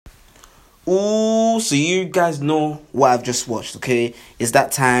Ooh, so you guys know what I've just watched, okay? It's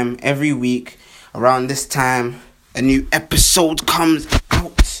that time every week around this time a new episode comes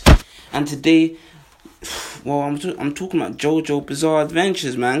out. And today, well, I'm talking about JoJo Bizarre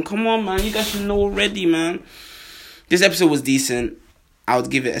Adventures, man. Come on, man. You guys should know already, man. This episode was decent. I would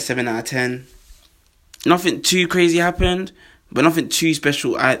give it a 7 out of 10. Nothing too crazy happened, but nothing too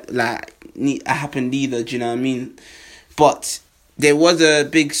special happened either, do you know what I mean? But there was a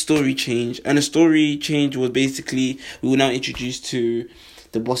big story change, and the story change was basically we were now introduced to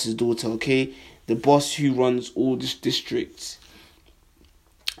the boss's daughter, okay? The boss who runs all this districts.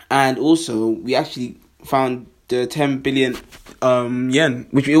 And also, we actually found the 10 billion yen,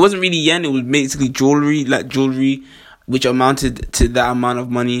 which it wasn't really yen, it was basically jewelry, which amounted to that amount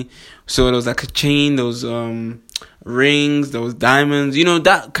of money. So there was like a chain, there was rings, there was diamonds,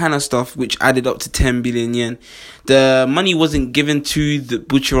 that kind of stuff, which added up to 10 billion yen. The money wasn't given to the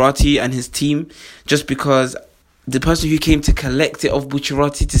Bucciarati and his team just because the person who came to collect it of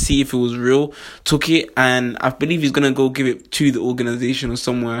Bucciarati to see if it was real took it, and I believe he's gonna go give it to the organization or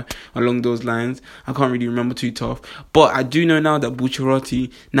somewhere along those lines. I can't really remember too tough, but I do know now that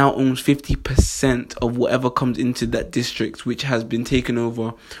Bucciarati now owns 50% of whatever comes into that district, which has been taken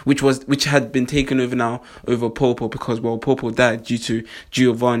over, which had been taken over now over Popo, because Popo died due to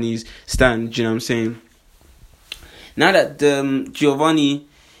Giovanni's stand. Do you know what I'm saying? Now that Giovanni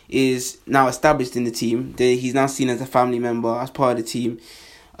is now established in the team, he's now seen as a family member, as part of the team.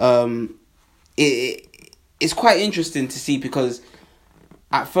 It's quite interesting to see, because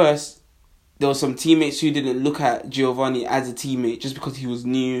at first there were some teammates who didn't look at Giovanni as a teammate just because he was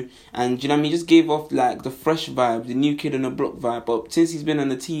new, and he just gave off like the fresh vibe, the new kid on the block vibe. But since he's been on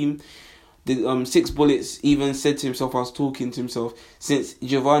the team, the Six Bullets even said to himself, I was talking to himself, since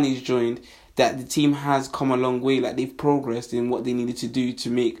Giovanni's joined, that the team has come a long way, like they've progressed in what they needed to do to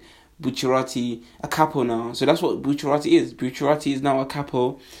make Bucciarati a capo now. So that's what Bucciarati is. Bucciarati is now a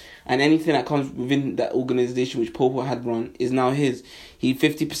capo, and anything that comes within that organization which Popo had run is now his.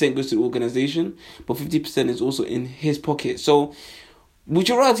 50% goes to the organization, but 50% is also in his pocket. So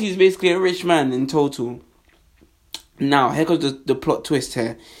Bucciarati is basically a rich man in total. Now, here comes the plot twist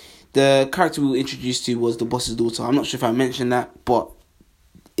here. The character we were introduced to was the boss's daughter. I'm not sure if I mentioned that, but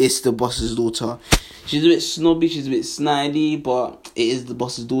it's the boss's daughter. She's a bit snobby, she's a bit snidey, but it is the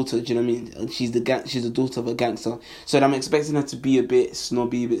boss's daughter, do you know what I mean? She's the daughter of a gangster. So I'm expecting her to be a bit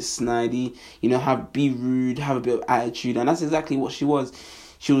snobby, a bit snidey, be rude, have a bit of attitude, and that's exactly what she was.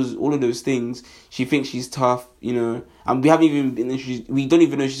 She was all of those things. She thinks she's tough, and we haven't even been introduced. We don't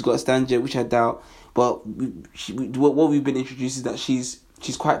even know she's got a stand yet, which I doubt. But what we've been introduced is that she's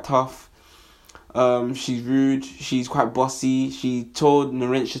quite tough. She's rude, she's quite bossy. She told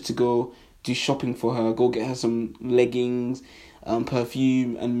Narentia to go do shopping for her, go get her some leggings,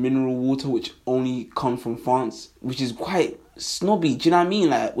 perfume and mineral water, which only come from France, which is quite snobby. Do you know what I mean?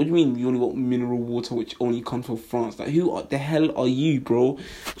 Like, what do you mean you only got mineral water which only comes from France? Like, who the hell are you, bro? Do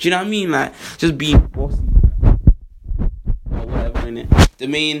you know what I mean? Like, just being bossy or whatever, innit? The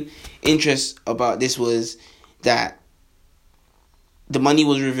main interest about this was that the money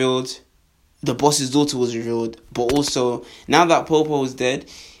was revealed, the boss's daughter was revealed, but also, now that Popo is dead,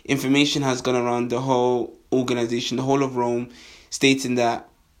 information has gone around the whole organization, the whole of Rome, stating that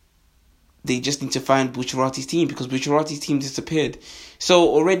they just need to find Bucciarati's team, because Bucciarati's team disappeared. So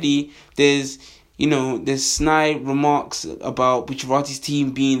already there's snide remarks about Bucciarati's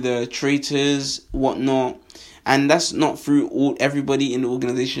team being the traitors, whatnot, and that's not through everybody in the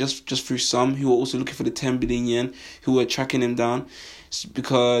organization, just through some who are also looking for the 10 billion yen, who are tracking him down,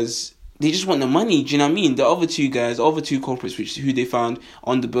 because they just want the money. Do you know what I mean? The other two guys, the other two culprits, who they found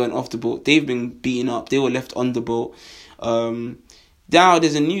on the boat and off the boat, they've been beaten up. They were left on the boat. Now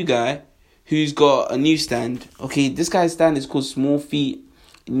there's a new guy who's got a new stand. Okay, this guy's stand is called Small Feet.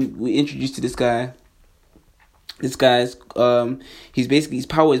 We're introduced to this guy. This guy's his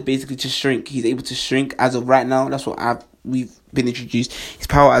power is basically to shrink. He's able to shrink as of right now. That's what we've been introduced. His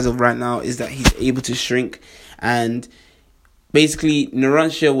power as of right now is that he's able to shrink, and basically,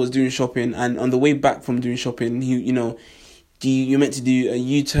 Narantia was doing shopping, and on the way back from doing shopping, you're meant to do a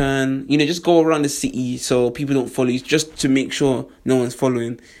U-turn, just go around the city so people don't follow you, just to make sure no one's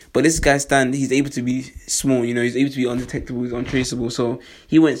following. But this guy he's able to be small, he's able to be undetectable, he's untraceable. So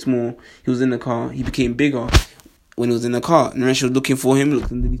he went small, he was in the car, he became bigger when he was in the car. Narantia was looking for him,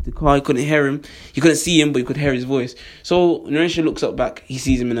 looked underneath the car, he couldn't hear him, he couldn't see him, but he could hear his voice. So Narantia looks up back, he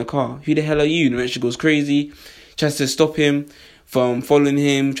sees him in the car. Who the hell are you? Narantia goes crazy, tries to stop him from following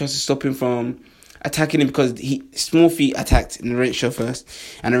him, tries to stop him from attacking him, because Small Feet attacked Narentia first,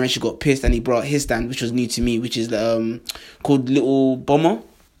 and Narentia got pissed, and he brought his stand, which was new to me, which is called Little Bomber.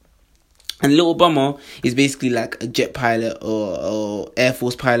 And Little Bomber is basically like a jet pilot or Air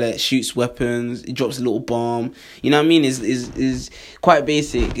Force pilot, shoots weapons, it drops a little bomb. You know what I mean? Is quite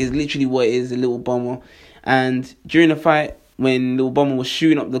basic. It's literally what it is, a little bomber. And during the fight, when Little Bomber was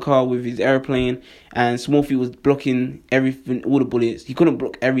shooting up the car with his airplane and Smallfeet was blocking everything, all the bullets, he couldn't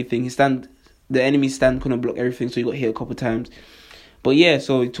block everything. The enemy stand couldn't block everything, so he got hit a couple of times. But yeah,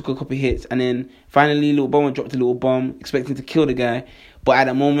 so he took a couple of hits, and then finally Little Bomber dropped a little bomb, expecting to kill the guy. But at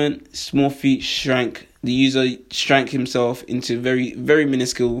that moment, Smallfeet shrank. The user shrank himself into very, very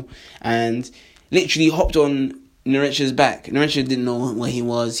minuscule and literally hopped on Narancia's back. Narancia didn't know where he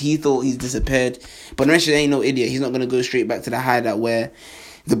was. He thought he's disappeared. But Narancia ain't no idiot. He's not going to go straight back to the hideout where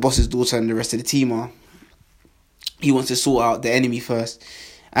the boss's daughter and the rest of the team are. He wants to sort out the enemy first.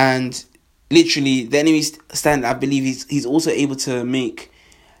 And literally, the enemy stand, I believe he's also able to make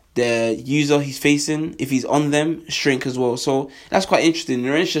the user he's facing, if he's on them, shrink as well. So that's quite interesting.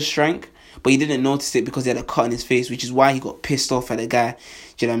 Narancia shrank, but he didn't notice it because he had a cut in his face, which is why he got pissed off at the guy.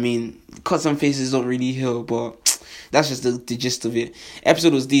 Do you know what I mean? Cuts on faces don't really heal, but that's just the gist of it.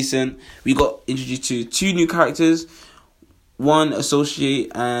 Episode was decent. We got introduced to 2 new characters, 1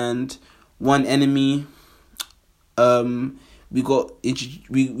 associate and 1 enemy. We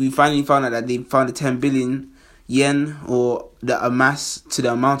finally found out that they found the 10 billion yen, or the amass to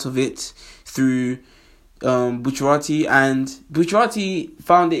the amount of it, through Bucciarati, and Bucciarati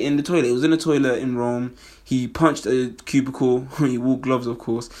found it in the toilet. It was in a toilet in Rome. He punched a cubicle. He wore gloves, of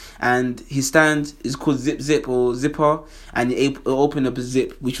course, and his stand is called Zip or Zipper, and it opened up a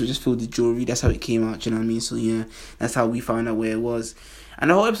zip which was just filled with jewelry. That's how it came out. Do you know what I mean? So yeah, that's how we found out where it was. And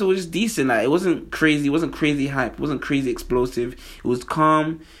the whole episode was just decent. Like, it wasn't crazy. It wasn't crazy hype. It wasn't crazy explosive. It was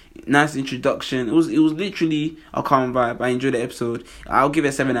calm. Nice introduction. It was literally a calm vibe. I enjoyed the episode. I'll give it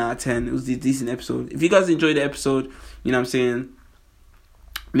a 7 out of 10. It was a decent episode. If you guys enjoyed the episode, you know what I'm saying,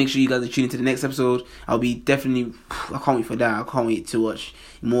 make sure you guys are tuning into the next episode. I'll be definitely, I can't wait for that. I can't wait to watch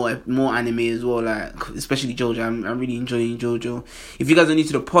more anime as well, like especially JoJo. I'm really enjoying JoJo. If you guys are new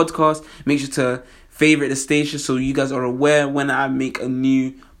to the podcast, make sure to favorite the station so you guys are aware when I make a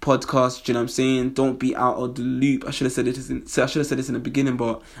new podcast. You know what I'm saying? Don't be out of the loop. I should have said this in the beginning,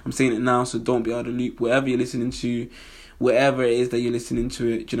 but I'm saying it now, so don't be out of the loop. Wherever you're listening to, wherever it is that you're listening to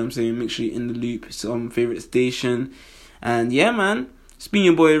it, do you know what I'm saying? Make sure you're in the loop. So favorite station. And yeah, man, it's been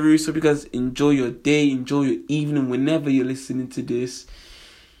your boy Roos. Hope you guys enjoy your day, enjoy your evening, whenever you're listening to this.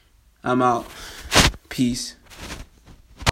 I'm out. Peace.